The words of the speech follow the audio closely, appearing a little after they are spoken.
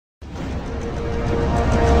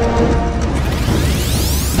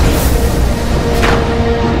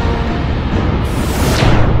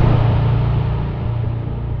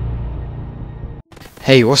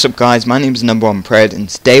Hey, what's up guys, my name is Number One Pred, and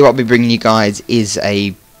today what I'll be bringing you guys is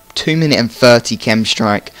a 2-minute and 30 KEM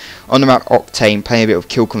strike on the map Octane, playing a bit of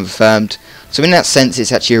Kill Confirmed. So in that sense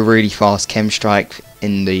it's actually a really fast KEM strike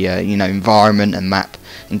in the environment and map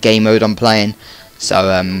and game mode I'm playing.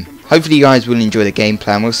 So hopefully you guys will enjoy the gameplay,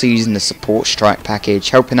 and we'll see using the support strike package,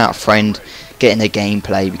 helping out a friend, getting the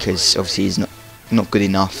gameplay because obviously he's not good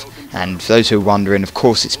enough. And for those who are wondering, of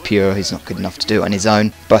course it's pure, he's not good enough to do it on his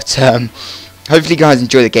own. But hopefully you guys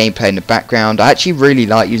enjoy the gameplay in the background. I actually really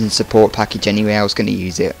like using the support package anyway. I was going to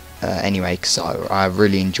use it anyway because I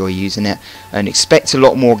really enjoy using it, and expect a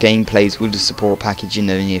lot more gameplays with the support package in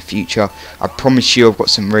the near future. I promise you I've got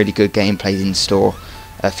some really good gameplays in store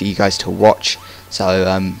for you guys to watch,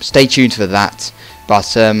 so stay tuned for that. But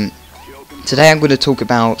today I'm going to talk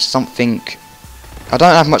about something. I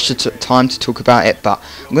don't have much time to talk about it, but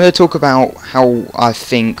I'm going to talk about how I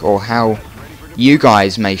think, or how you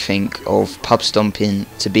guys may think of Pubstomping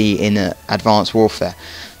to be in Advanced Warfare.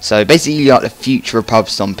 So basically like the future of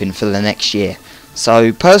Pubstomping for the next year.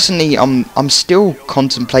 So personally I'm still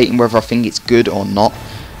contemplating whether I think it's good or not,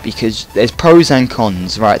 because there's pros and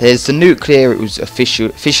cons, right? There's the nuclear. It was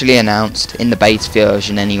officially announced in the beta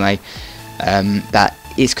version anyway, that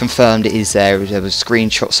it's confirmed it is there. There was a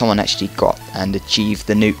screenshot someone actually got and achieved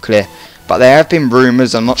the nuclear. But there have been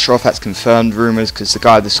rumours. I'm not sure if that's confirmed rumours, because the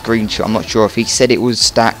guy with the screenshot, I'm not sure if he said it was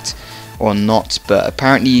stacked or not, but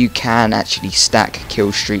apparently you can actually stack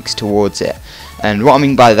kill streaks towards it. And what I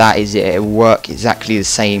mean by that is it will work exactly the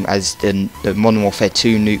same as the Modern Warfare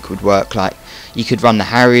 2 nuke would work. Like, you could run the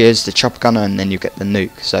Harriers, the chopper gunner, and then you get the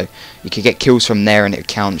nuke. So you could get kills from there and it would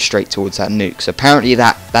count straight towards that nuke. So apparently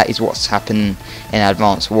that is what's happening in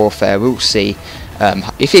Advanced Warfare. We'll see.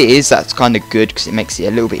 If it is, that's kind of good, because it makes it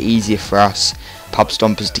a little bit easier for us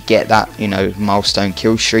Pubstompers to get that, milestone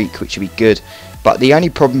kill streak, which would be good. But the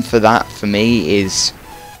only problem for that, for me, is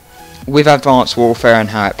with Advanced Warfare and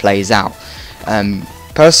how it plays out.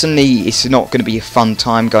 Personally, it's not going to be a fun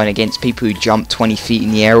time going against people who jump 20 feet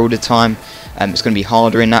in the air all the time. It's going to be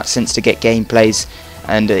harder in that sense to get gameplays.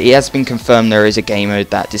 And it has been confirmed there is a game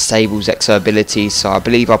mode that disables exo abilities, so I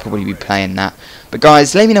believe I'll probably be playing that. But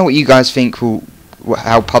guys, let me know what you guys think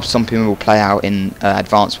how Pubstomping will play out in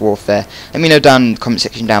Advanced Warfare. Let me know down in the comment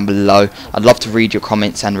section down below. I'd love to read your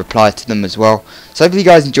comments and reply to them as well. So hopefully you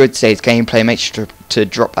guys enjoyed today's gameplay. Make sure to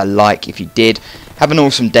drop a like if you did. Have an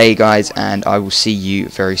awesome day guys, and I will see you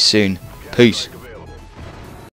very soon. Peace.